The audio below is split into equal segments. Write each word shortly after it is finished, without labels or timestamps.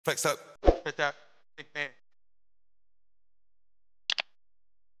Flex up. Hit that big man.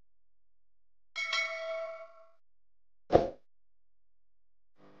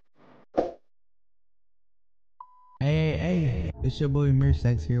 Hey, it's your boy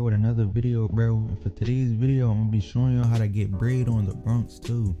MERSTACKS here with another video, bro. And for today's video, I'm gonna be showing you how to get braid on the Bronx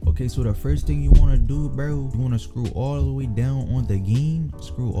too. Okay, so the first thing you wanna do, bro, you wanna screw all the way down on the game.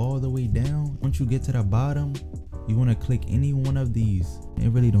 Screw all the way down. Once you get to the bottom, you wanna click any one of these. It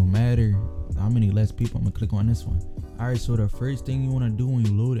really don't matter how many less people. I'm gonna click on this one. Alright, so the first thing you wanna do when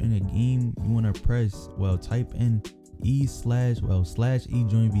you load in a game, you wanna type in /E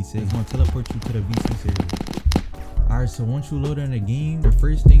join V6. It's gonna teleport you to the V6 server. Alright, so once you load in the game, the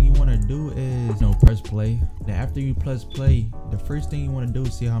first thing you want to do is, press play. Then after you press play, the first thing you want to do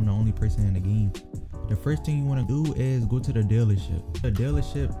is see how I'm the only person in the game. The first thing you want to do is go to the dealership. The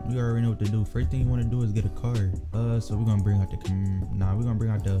dealership, you already know what to do. First thing you want to do is get a car. So we're gonna bring out the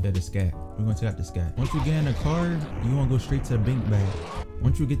scat. We're gonna take out the scat. Once you get in the car, you want to go straight to the bank bag.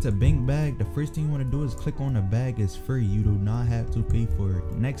 Once you get to bank bag, the first thing you want to do is click on the bag. It's free. You do not have to pay for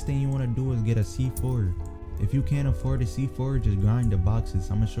it. Next thing you want to do is get a C4. If you can't afford a C4, just grind the boxes.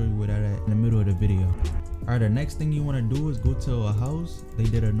 I'm gonna show you where that at in the middle of the video. Alright, the next thing you wanna do is go to a house. They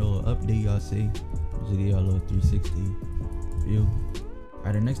did a little update, y'all see. Just give y'all a little 360 view.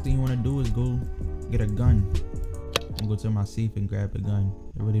 Alright, the next thing you wanna do is go get a gun. I'm go to my safe and grab a gun.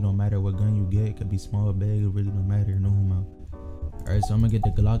 It really don't matter what gun you get. It could be small or big. It really don't matter. No homo. Alright, so I'm gonna get the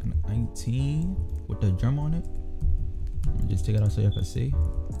Glock 19 with the drum on it. I'm gonna just take it out so y'all can see.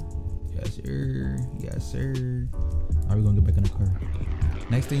 Yes sir, yes sir. Alright, we're gonna get back in the car.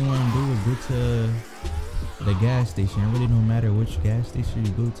 Next thing you want to do is go to the gas station. It really don't matter which gas station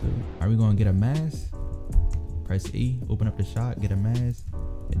you go to. Alright, we're gonna get a mask. Press E, open up the shop, get a mask,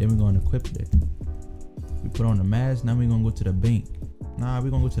 and then we're gonna equip it. We put on the mask. Now we're gonna go to the bank. We're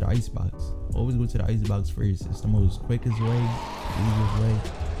gonna go to the ice box. Always go to the ice box first. It's the most quickest way, easiest way,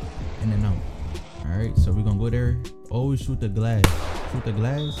 in and out. Alright, so we're gonna go there. Always shoot the glass. Shoot the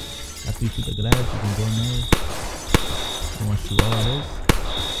glass. After you shoot the glass, you can go in there. You want to shoot all this.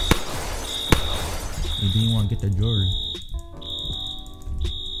 And then you want to get the jewelry.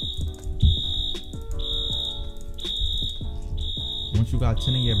 Once you got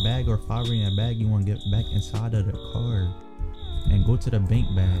 10 in your bag or 5 in your bag, you want to get back inside of the car and go to the bank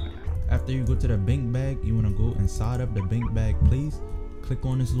bag. After you go to the bank bag, you want to go inside of the bank bag, please. Click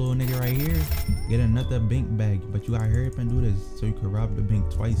on this little nigga right here, get another bank bag, but you gotta hurry up and do this so you can rob the bank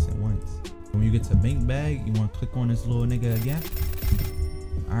twice at once. When you get to bank bag, you want to click on this little nigga again.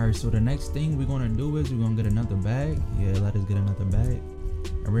 Alright, so the next thing we're gonna do is we're gonna get another bag. Yeah, let us get another bag,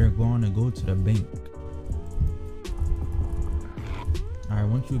 and we're going to go to the bank. Alright,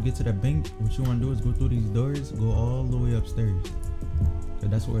 once you get to the bank, what you want to do is go through these doors, go all the way upstairs, cause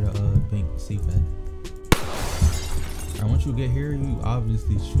that's where the bank safe at. And once you get here, you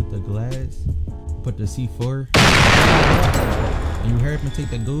obviously shoot the glass, put the C4, and you hurry up and take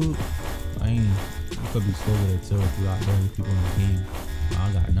the gold. You could be slow with it too if you got other people in the game.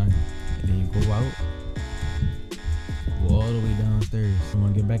 I got none. And then you go out, go all the way downstairs. You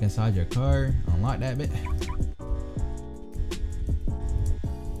want to get back inside your car, unlock that bit.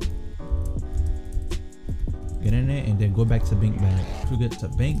 Get in it and then go back to bank bag. If you get to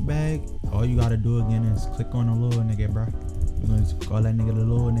bank bag, all you gotta do again is click on the little nigga, bro. You're gonna call that nigga the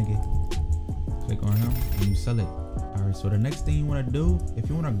little nigga. Click on him and you sell it. Alright, so the next thing you wanna do, if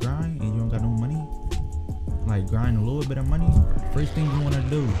you wanna grind and you don't got no money, like grind a little bit of money, first thing you wanna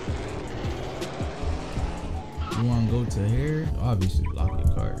do, you wanna go to here. Obviously lock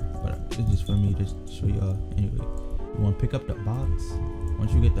your car, but it's just for me to show y'all. Anyway, you wanna pick up the box.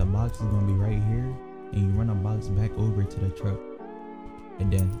 Once you get the box, it's gonna be right here. And you run the box back over to the truck, and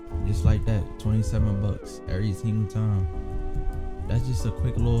then just like that, 27 bucks every single time. That's just a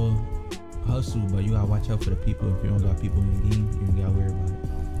quick little hustle, but you gotta watch out for the people. If you don't got people in your game, you don't gotta worry about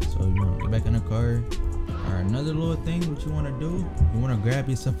it. So you want to get back in the car. Alright, another little thing what you want to do, you want to grab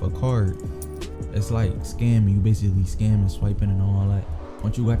yourself a card. It's like scamming. You basically scamming, swiping and all that.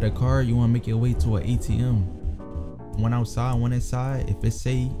 Once you got the card, you want to make your way to an ATM. One outside, one inside. If it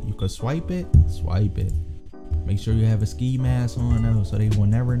say you could swipe it, swipe it. Make sure you have a ski mask on though, so they will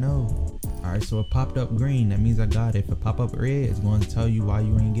never know. Alright, so it popped up green. That means I got it. If it pop up red, it's going to tell you why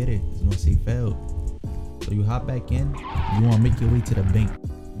you ain't get it. It's going to say failed. So you hop back in. You want to make your way to the bank.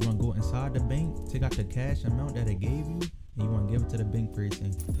 You want to go inside the bank, take out the cash amount that it gave you, and you want to give it to the bank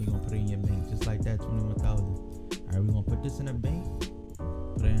person. You're going to put it in your bank just like that, 21,000. Alright, we're going to put this in the bank.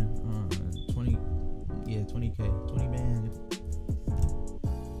 Put in 20K, 20 bands.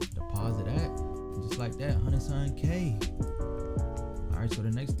 Deposit that, just like that, 100 something K. Alright, so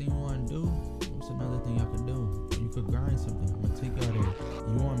the next thing you want to do, what's another thing y'all could do? You could grind something. I'm gonna take y'all there.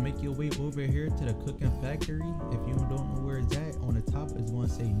 You want to make your way over here to the cooking factory. If you don't know where it's at, on the top it's going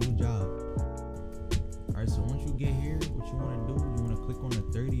to say new job. Alright, so once you get here, what you want to do, you want to click on the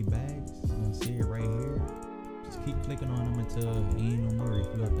 30 bags. It's going to say it right here. Just keep clicking on them until it ain't no more if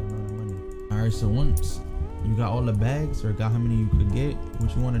you got that amount of money. Alright, so once you got all the bags or got how many you could get, what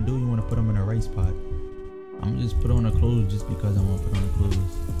you want to do, you want to put them in a rice pot. I'm gonna just put on the clothes just because I want to put on the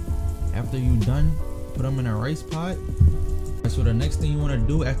clothes. After you done, put them in a rice pot. So the next thing you want to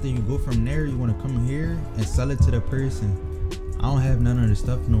do after you go from there, you want to come here and sell it to the person. I don't have none of the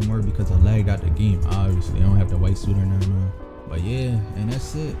stuff no more because I lagged out the game. Obviously, I don't have the white suit or nothing. But yeah, and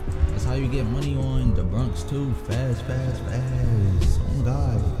that's it. That's how you get money on the Bronx too. Fast, fast, fast. Oh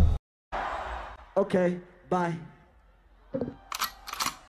God. Okay, bye.